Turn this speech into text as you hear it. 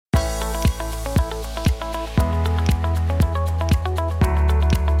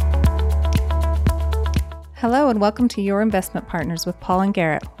Hello and welcome to Your Investment Partners with Paul and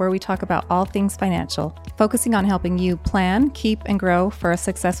Garrett, where we talk about all things financial, focusing on helping you plan, keep, and grow for a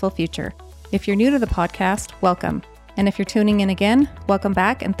successful future. If you're new to the podcast, welcome. And if you're tuning in again, welcome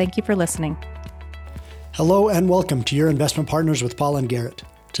back and thank you for listening. Hello and welcome to Your Investment Partners with Paul and Garrett.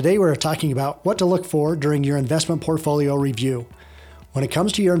 Today we're talking about what to look for during your investment portfolio review. When it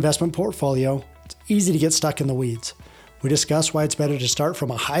comes to your investment portfolio, it's easy to get stuck in the weeds. We discuss why it's better to start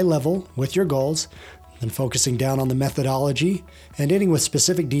from a high level with your goals, then focusing down on the methodology and ending with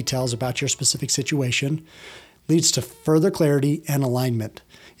specific details about your specific situation leads to further clarity and alignment.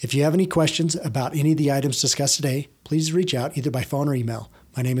 If you have any questions about any of the items discussed today, please reach out either by phone or email.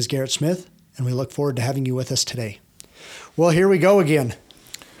 My name is Garrett Smith, and we look forward to having you with us today. Well, here we go again.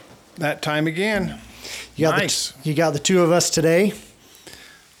 That time again. Nice. You got the two of us today.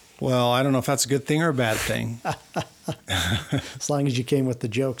 Well, I don't know if that's a good thing or a bad thing. As long as you came with the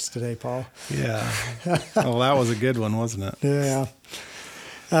jokes today, Paul. Yeah. Well, that was a good one, wasn't it?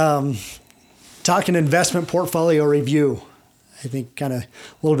 Yeah. Talking investment portfolio review. I think kind of a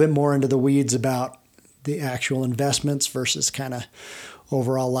little bit more into the weeds about the actual investments versus kind of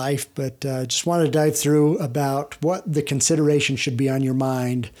overall life. But just wanted to dive through about what the consideration should be on your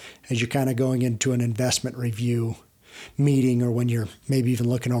mind as you're kind of going into an investment review meeting, or when you're maybe even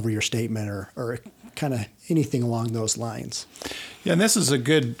looking over your statement or kind of anything along those lines. Yeah, and this is a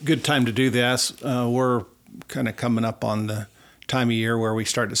good time to do this. We're kind of coming up on the time of year where we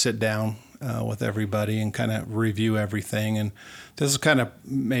start to sit down with everybody and kind of review everything. And this is kind of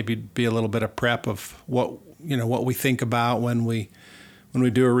maybe be a little bit of prep of what we think about when we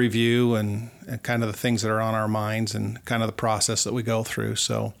do a review and kind of the things that are on our minds and kind of the process that we go through.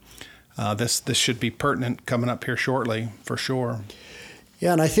 So this should be pertinent coming up here shortly, for sure.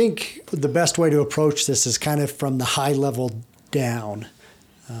 Yeah, and I think the best way to approach this is kind of from the high level down.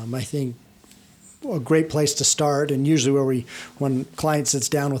 I think a great place to start, and usually when client sits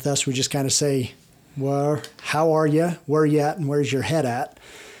down with us, we just kind of say, well, how are you? Where are you at? And where's your head at?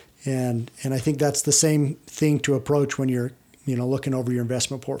 And I think that's the same thing to approach when you're looking over your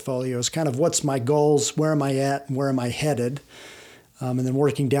investment portfolio, is kind of what's my goals, where am I at, and where am I headed? And then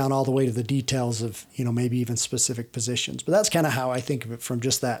working down all the way to the details of, maybe even specific positions. But that's kind of how I think of it, from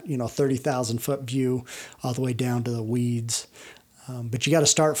just that, 30,000 foot view all the way down to the weeds. But you got to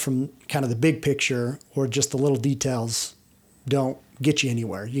start from kind of the big picture, or just the little details don't get you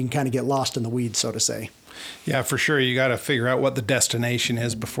anywhere. You can kind of get lost in the weeds, so to say. Yeah, for sure. You got to figure out what the destination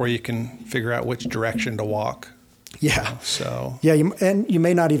is before you can figure out which direction to walk. Yeah. So. Yeah, you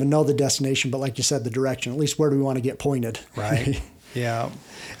may not even know the destination, but like you said, the direction. At least where do we want to get pointed? Right. Yeah.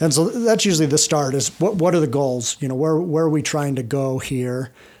 And so that's usually the start, is what are the goals? Where are we trying to go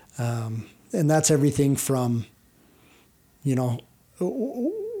here? And that's everything from, do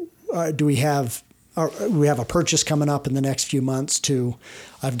we have a purchase coming up in the next few months, to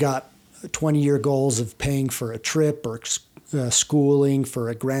I've got 20-year goals of paying for a trip or schooling for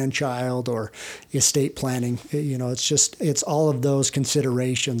a grandchild or estate planning. It's all of those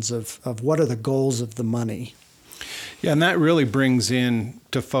considerations of what are the goals of the money. Yeah, and that really brings in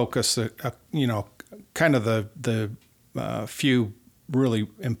to focus, kind of the few really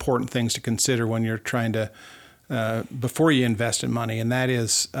important things to consider when you're trying to, before you invest in money, and that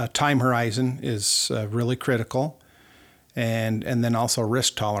is time horizon is really critical, and then also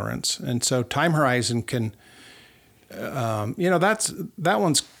risk tolerance. And so time horizon can, that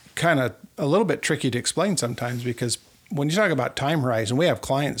one's kind of a little bit tricky to explain sometimes, because when you talk about time horizon, we have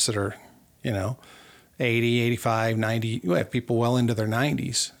clients that are, 80, 85, 90, we have people well into their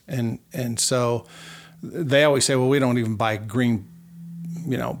 90s. And so they always say, well, we don't even buy green,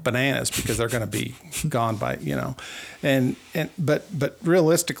 bananas because they're going to be gone by, but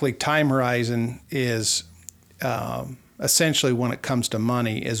realistically, time horizon is essentially, when it comes to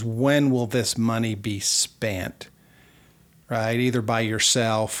money, is when will this money be spent, right? Either by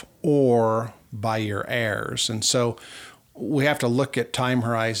yourself or by your heirs. And so we have to look at time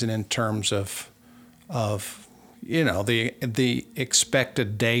horizon in terms of the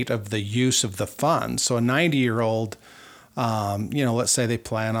expected date of the use of the funds. So a 90-year-old, let's say they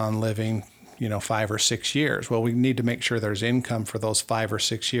plan on living, 5 or 6 years. Well, we need to make sure there's income for those 5 or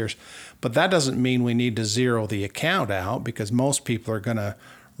 6 years. But that doesn't mean we need to zero the account out, because most people are going to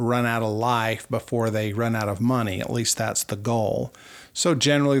run out of life before they run out of money. At least that's the goal. So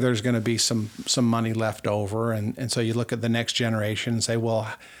generally there's going to be some money left over. And so you look at the next generation and say,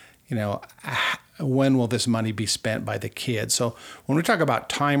 well, when will this money be spent by the kids? So when we talk about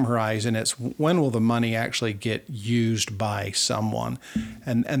time horizon, it's when will the money actually get used by someone?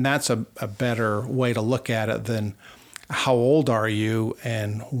 And that's a better way to look at it than how old are you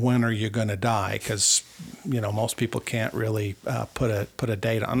and when are you going to die? Because, most people can't really put a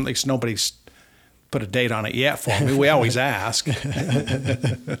date on, at least nobody's put a date on it yet for me. We always ask.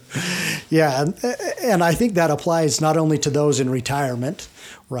 Yeah, and I think that applies not only to those in retirement,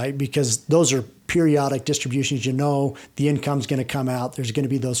 right? Because those are periodic distributions. The income's going to come out. There's going to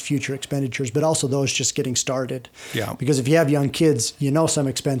be those future expenditures, but also those just getting started. Yeah. Because if you have young kids, some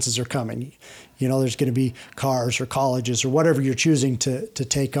expenses are coming. There's going to be cars or colleges or whatever you're choosing to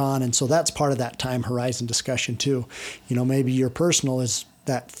take on. And so that's part of that time horizon discussion too. Maybe your personal is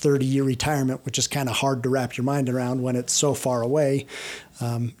that 30-year retirement, which is kind of hard to wrap your mind around when it's so far away.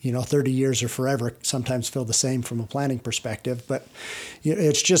 30 years or forever sometimes feel the same from a planning perspective, but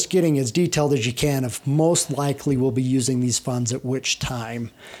it's just getting as detailed as you can of most likely we'll be using these funds at which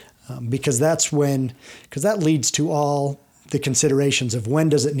time, because that leads to all the considerations of when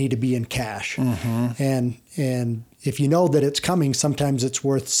does it need to be in cash. Mm-hmm. And if you know that it's coming, sometimes it's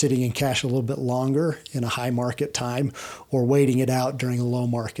worth sitting in cash a little bit longer in a high market time or waiting it out during a low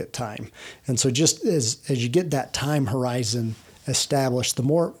market time. And so just as you get that time horizon established, the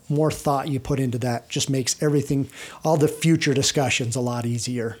more thought you put into that just makes everything, all the future discussions a lot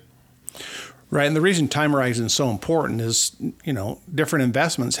easier. Right. And the reason time horizon is so important is, different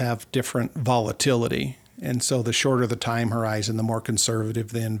investments have different volatility. And so the shorter the time horizon, the more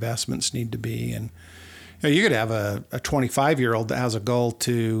conservative the investments need to be. And you could have a 25-year-old that has a goal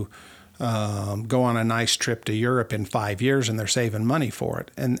to go on a nice trip to Europe in 5 years, and they're saving money for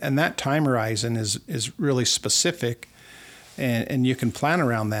it. And that time horizon is really specific, and you can plan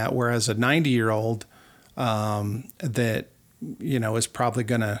around that. Whereas a 90-year-old that is probably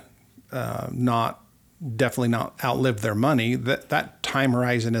going to definitely not outlive their money. That time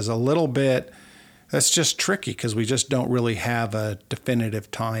horizon is a little bit. That's just tricky because we just don't really have a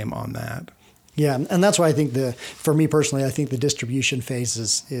definitive time on that. Yeah, and that's why I think for me personally, I think the distribution phase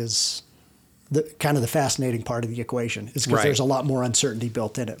is the kind of the fascinating part of the equation, is because there's a lot more uncertainty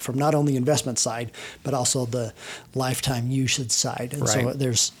built in it from not only the investment side, but also the lifetime usage side. And so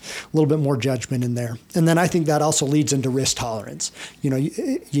there's a little bit more judgment in there. And then I think that also leads into risk tolerance.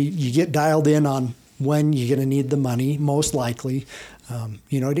 You get dialed in on when you're going to need the money, most likely.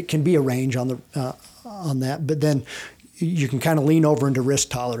 It can be a range on that, but then you can kind of lean over into risk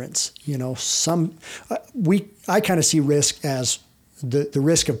tolerance. I kind of see risk as the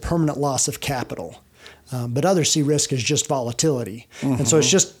risk of permanent loss of capital, but others see risk as just volatility. Mm-hmm. And so it's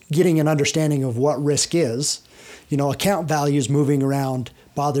just getting an understanding of what risk is. Account values moving around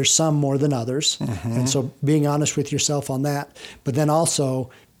bothers some more than others. Mm-hmm. And so being honest with yourself on that, but then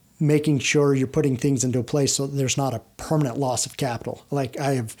also making sure you're putting things into a place so there's not a permanent loss of capital. Like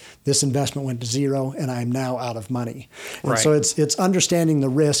this investment went to zero and I'm now out of money. And so it's understanding the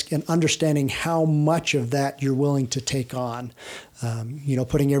risk and understanding how much of that you're willing to take on.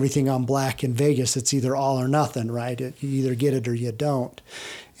 Putting everything on black in Vegas, it's either all or nothing, right? You either get it or you don't.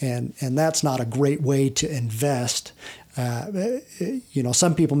 And that's not a great way to invest.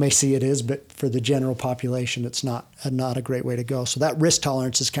 Some people may see it is, but for the general population, it's not a great way to go. So that risk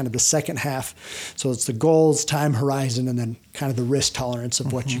tolerance is kind of the second half. So it's the goals, time horizon, and then kind of the risk tolerance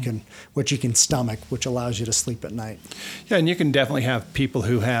of what you can stomach, which allows you to sleep at night. Yeah, and you can definitely have people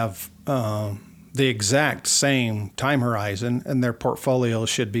who have the exact same time horizon, and their portfolio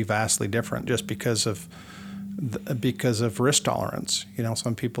should be vastly different just because of risk tolerance.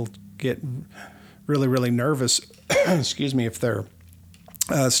 Some people get really, really nervous, excuse me, if their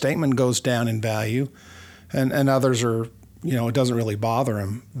statement goes down in value, and others are, it doesn't really bother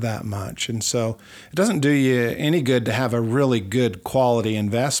them that much. And so it doesn't do you any good to have a really good quality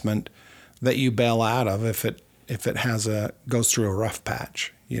investment that you bail out of if it goes through a rough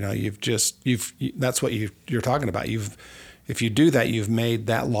patch. That's what you're talking about. If you do that, you've made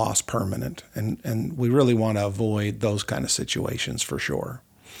that loss permanent, and we really want to avoid those kind of situations for sure.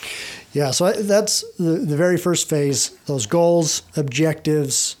 Yeah, so that's the very first phase, those goals,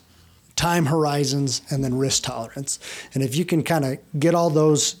 objectives, time horizons, and then risk tolerance. And if you can kind of get all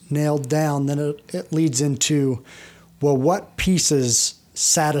those nailed down, then it leads into, well, what pieces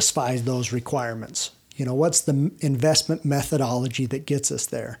satisfy those requirements? What's the investment methodology that gets us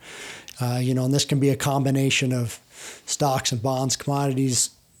there? And this can be a combination of stocks and bonds,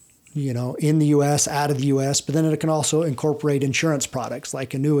 commodities, in the U.S., out of the U.S., but then it can also incorporate insurance products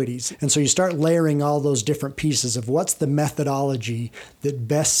like annuities. And so you start layering all those different pieces of what's the methodology that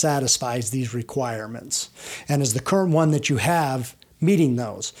best satisfies these requirements. And is the current one that you have meeting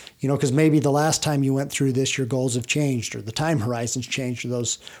those? Because maybe the last time you went through this, your goals have changed, or the time horizons changed, or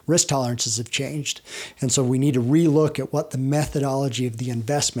those risk tolerances have changed. And so we need to relook at what the methodology of the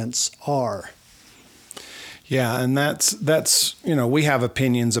investments are. Yeah, and that's we have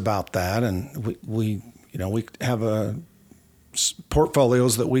opinions about that, and we have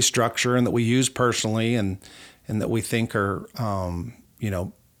portfolios that we structure and that we use personally, and that we think are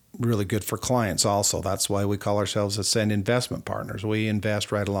really good for clients also. That's why we call ourselves investment partners. We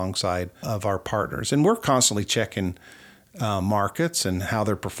invest right alongside of our partners, and we're constantly checking markets and how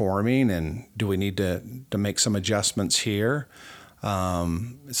they're performing, and do we need to make some adjustments here.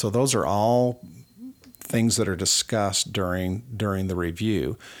 So those are all things that are discussed during the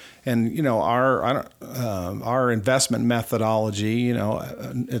review. And our investment methodology,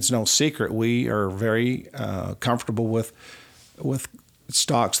 it's no secret we are very comfortable with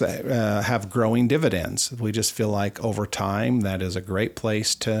stocks that have growing dividends. We just feel like over time that is a great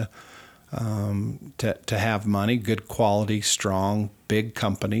place to have money, good quality, strong, big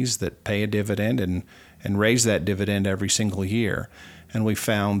companies that pay a dividend and raise that dividend every single year. And we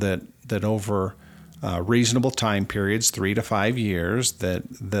found that over reasonable time periods, 3 to 5 years,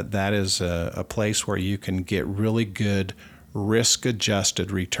 that is a place where you can get really good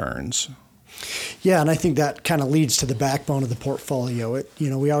risk-adjusted returns. Yeah, and I think that kind of leads to the backbone of the portfolio.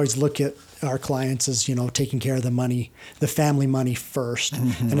 We always look at our clients as, taking care of the money, the family money first.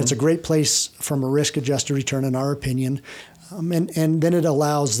 Mm-hmm. And it's a great place from a risk-adjusted return, in our opinion. And then it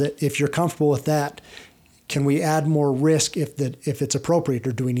allows that if you're comfortable with that, can we add more risk if it's appropriate,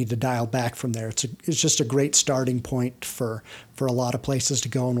 or do we need to dial back from there? It's just a great starting point for a lot of places to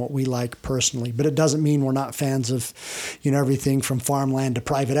go, and what we like personally. But it doesn't mean we're not fans of, everything from farmland to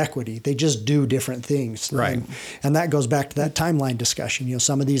private equity. They just do different things. Right. And that goes back to that timeline discussion.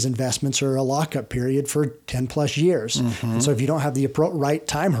 Some of these investments are a lockup period for 10 plus years. Mm-hmm. And so if you don't have the right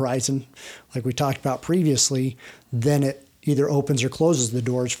time horizon, like we talked about previously, then it either opens or closes the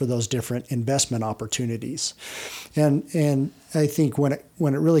doors for those different investment opportunities. And I think when it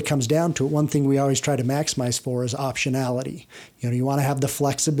really comes down to it, one thing we always try to maximize for is optionality. You want to have the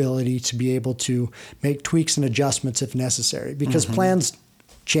flexibility to be able to make tweaks and adjustments if necessary, because mm-hmm. plans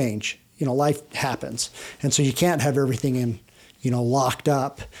change. Life happens. And so you can't have everything in locked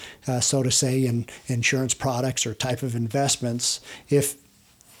up, so to say, in insurance products or type of investments if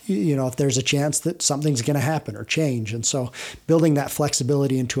there's a chance that something's going to happen or change. And so building that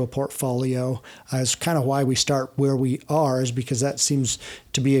flexibility into a portfolio is kind of why we start where we are, is because that seems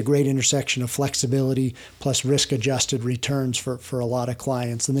to be a great intersection of flexibility plus risk-adjusted returns for a lot of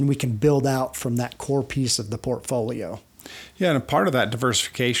clients. And then we can build out from that core piece of the portfolio. Yeah, and a part of that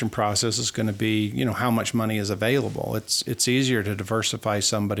diversification process is going to be, how much money is available. It's easier to diversify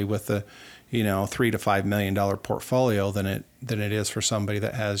somebody with a $3 to $5 million portfolio than it is for somebody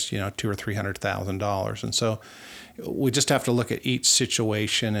that has $200,000 or $300,000. And so we just have to look at each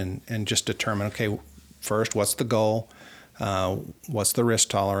situation and just determine, okay, first, what's the goal, what's the risk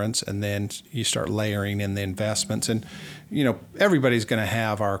tolerance, and then you start layering in the investments. And everybody's going to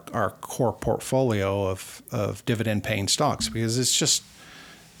have our core portfolio of dividend paying stocks, because it's just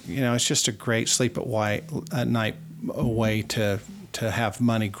a great sleep at night way to have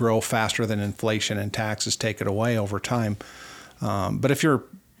money grow faster than inflation and taxes take it away over time. But if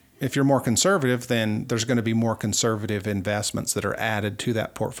you're more conservative, then there's going to be more conservative investments that are added to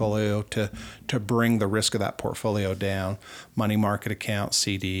that portfolio to bring the risk of that portfolio down. Money market accounts,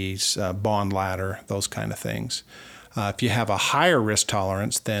 CDs, bond ladder, those kind of things. If you have a higher risk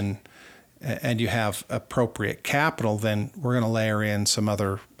tolerance and you have appropriate capital, then we're going to layer in some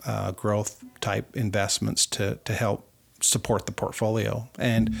other growth type investments to help support the portfolio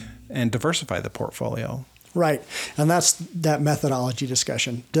and diversify the portfolio. Right. And that's that methodology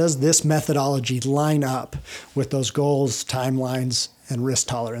discussion. Does this methodology line up with those goals, timelines, and risk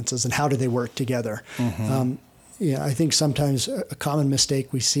tolerances, and how do they work together? Mm-hmm. I think sometimes a common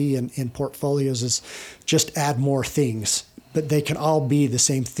mistake we see in portfolios is just add more things, but they can all be the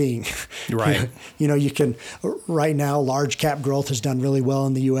same thing. Right. You can, right now, large cap growth has done really well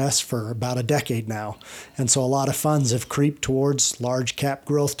in the U.S. for about a decade now. And so a lot of funds have creeped towards large cap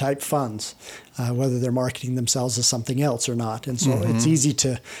growth type funds, whether they're marketing themselves as something else or not. And so mm-hmm. it's easy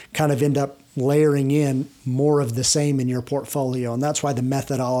to kind of end up layering in more of the same in your portfolio. And that's why the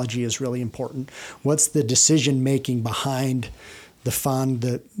methodology is really important. What's the decision making behind the fund,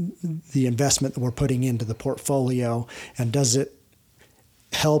 the investment that we're putting into the portfolio, and does it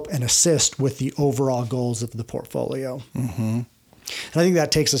help and assist with the overall goals of the portfolio? Mm-hmm. And I think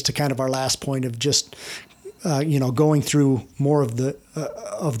that takes us to kind of our last point of just going through more of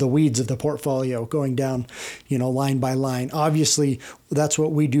the weeds of the portfolio, going down, line by line. Obviously, that's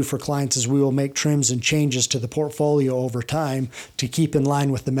what we do for clients is we will make trims and changes to the portfolio over time to keep in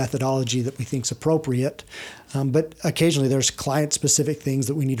line with the methodology that we think is appropriate. But occasionally there's client-specific things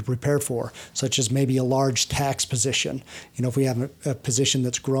that we need to prepare for, such as maybe a large tax position. If we have a position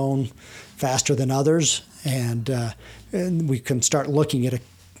that's grown faster than others, and we can start looking at a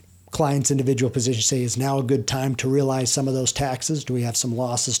client's individual position, say, is now a good time to realize some of those taxes? Do we have some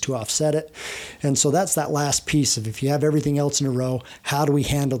losses to offset it? And so that's that last piece of, if you have everything else in a row, how do we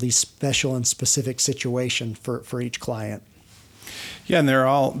handle these special and specific situations for each client? Yeah, and they're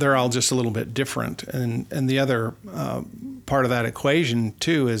all just a little bit different. And the other part of that equation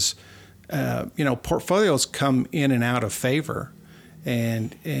too is, portfolios come in and out of favor,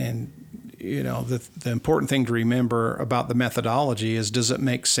 and the important thing to remember about the methodology is, does it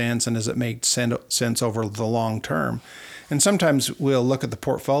make sense, and does it make sense over the long term? And sometimes we'll look at the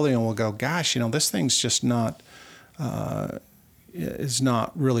portfolio and we'll go, gosh, this thing's just is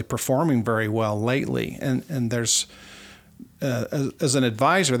not really performing very well lately. And there's, as an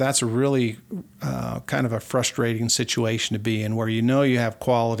advisor, that's a really kind of a frustrating situation to be in, where you have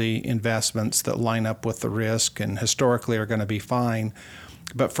quality investments that line up with the risk and historically are going to be fine.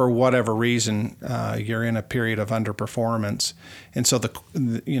 But for whatever reason, you're in a period of underperformance, and so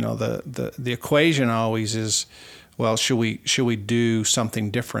the equation always is, well, should we do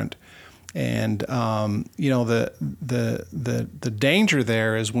something different? And the danger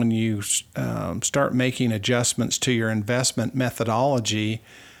there is when you start making adjustments to your investment methodology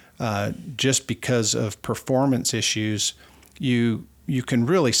just because of performance issues, you can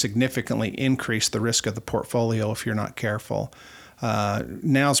really significantly increase the risk of the portfolio if you're not careful.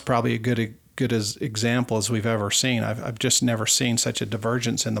 Now's probably a good example as we've ever seen. I've just never seen such a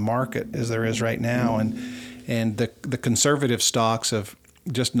divergence in the market as there is right now, and the conservative stocks have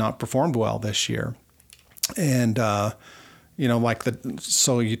just not performed well this year. And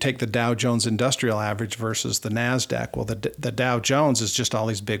so you take the Dow Jones Industrial Average versus the NASDAQ. Well, the Dow Jones is just all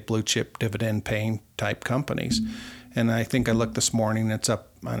these big blue chip dividend paying type companies. And I think I looked this morning, it's up,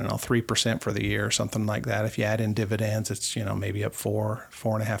 3% for the year or something like that. If you add in dividends, it's, maybe up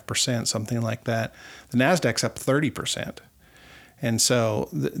 4.5%, something like that. The NASDAQ's up 30%. And so,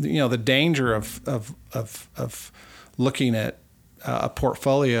 the danger of looking at a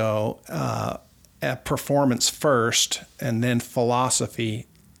portfolio at performance first and then philosophy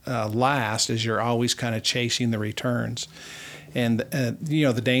last is you're always kind of chasing the returns. And,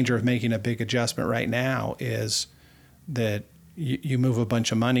 the danger of making a big adjustment right now is that you move a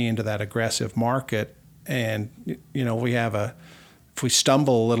bunch of money into that aggressive market, and if we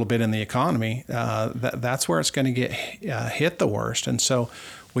stumble a little bit in the economy, that's where it's going to get hit the worst. And so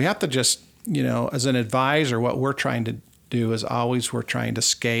we have to just, as an advisor, what we're trying to do is always we're trying to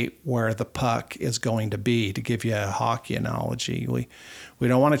skate where the puck is going to be. To give you a hockey analogy, we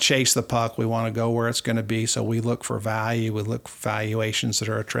don't want to chase the puck. We want to go where it's going to be. So we look for value. We look for valuations that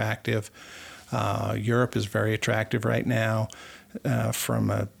are attractive. Europe is very attractive right now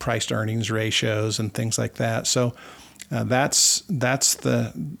from price to earnings ratios and things like that. So that's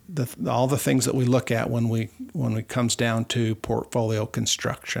all the things that we look at when it comes down to portfolio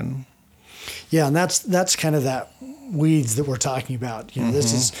construction. Yeah, and that's kind of that weeds that we're talking about.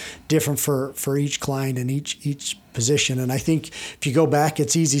 This is different for each client and each position. And I think if you go back,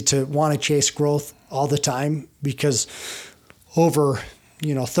 it's easy to want to chase growth all the time because over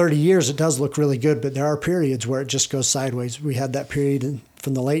 30 years, it does look really good, but there are periods where it just goes sideways. We had that period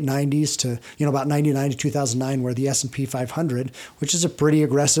from the late 90s to, about 99 to 2009, where the S&P 500, which is a pretty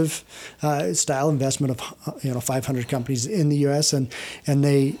aggressive style investment of, 500 companies in the U.S., and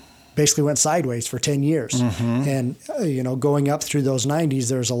they basically went sideways for 10 years. And, going up through those 90s,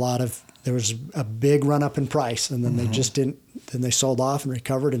 there was a big run up in price, and then they just didn't, then they sold off and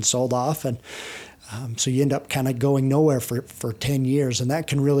recovered and sold off. And so you end up kind of going nowhere for 10 years, and that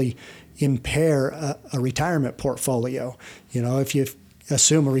can really impair a retirement portfolio. If you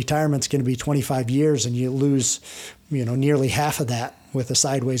assume a retirement's going to be 25 years and you lose, nearly half of that with a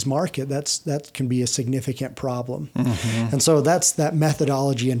sideways market, that can be a significant problem. And so that's that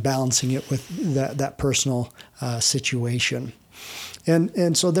methodology and balancing it with that personal situation.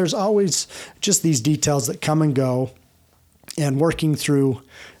 And so there's always just these details that come and go, and working through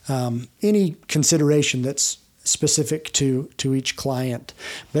any consideration that's specific to each client.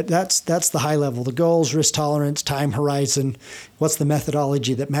 But that's the high level, the goals, risk tolerance, time horizon. What's the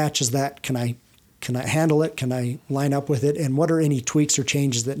methodology that matches that? Can I handle it? Can I line up with it? And what are any tweaks or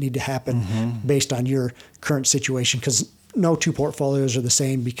changes that need to happen based on your current situation? Because no two portfolios are the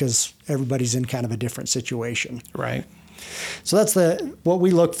same because everybody's in kind of a different situation. Right. So that's what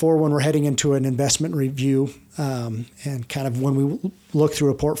we look for when we're heading into an investment review, and kind of when we look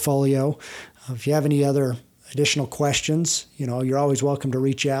through a portfolio. If you have any other additional questions, you're always welcome to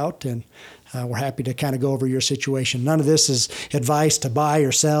reach out, and we're happy to kind of go over your situation. None of this is advice to buy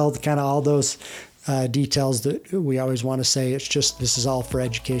or sell, kind of all those details that we always want to say. It's just this is all for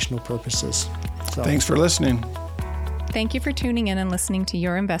educational purposes. So, thanks for listening. Thank you for tuning in and listening to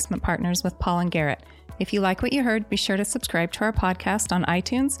Your Investment Partners with Paul and Garrett. If you like what you heard, be sure to subscribe to our podcast on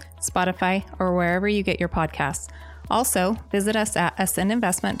iTunes, Spotify, or wherever you get your podcasts. Also, visit us at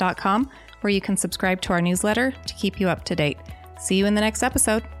ascendinvestment.com, where you can subscribe to our newsletter to keep you up to date. See you in the next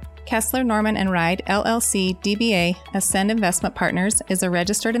episode. Kessler, Norman & Ride, LLC, DBA, Ascend Investment Partners is a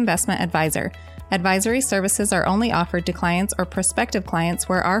registered investment advisor. Advisory services are only offered to clients or prospective clients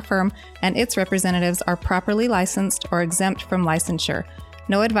where our firm and its representatives are properly licensed or exempt from licensure.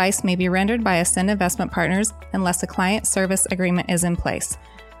 No advice may be rendered by Ascend Investment Partners unless a client service agreement is in place.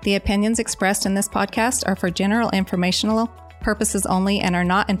 The opinions expressed in this podcast are for general informational purposes only and are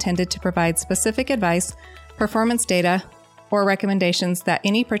not intended to provide specific advice, performance data, or recommendations that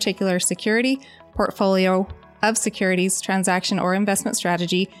any particular security, portfolio of securities, transaction, or investment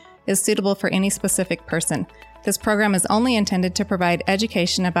strategy is suitable for any specific person. This program is only intended to provide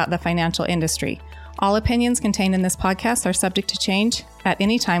education about the financial industry. All opinions contained in this podcast are subject to change at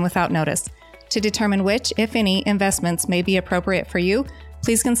any time without notice. To determine which, if any, investments may be appropriate for you,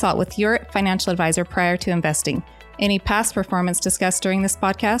 please consult with your financial advisor prior to investing. Any past performance discussed during this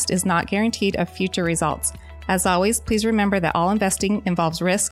podcast is not guaranteed of future results. As always, please remember that all investing involves risk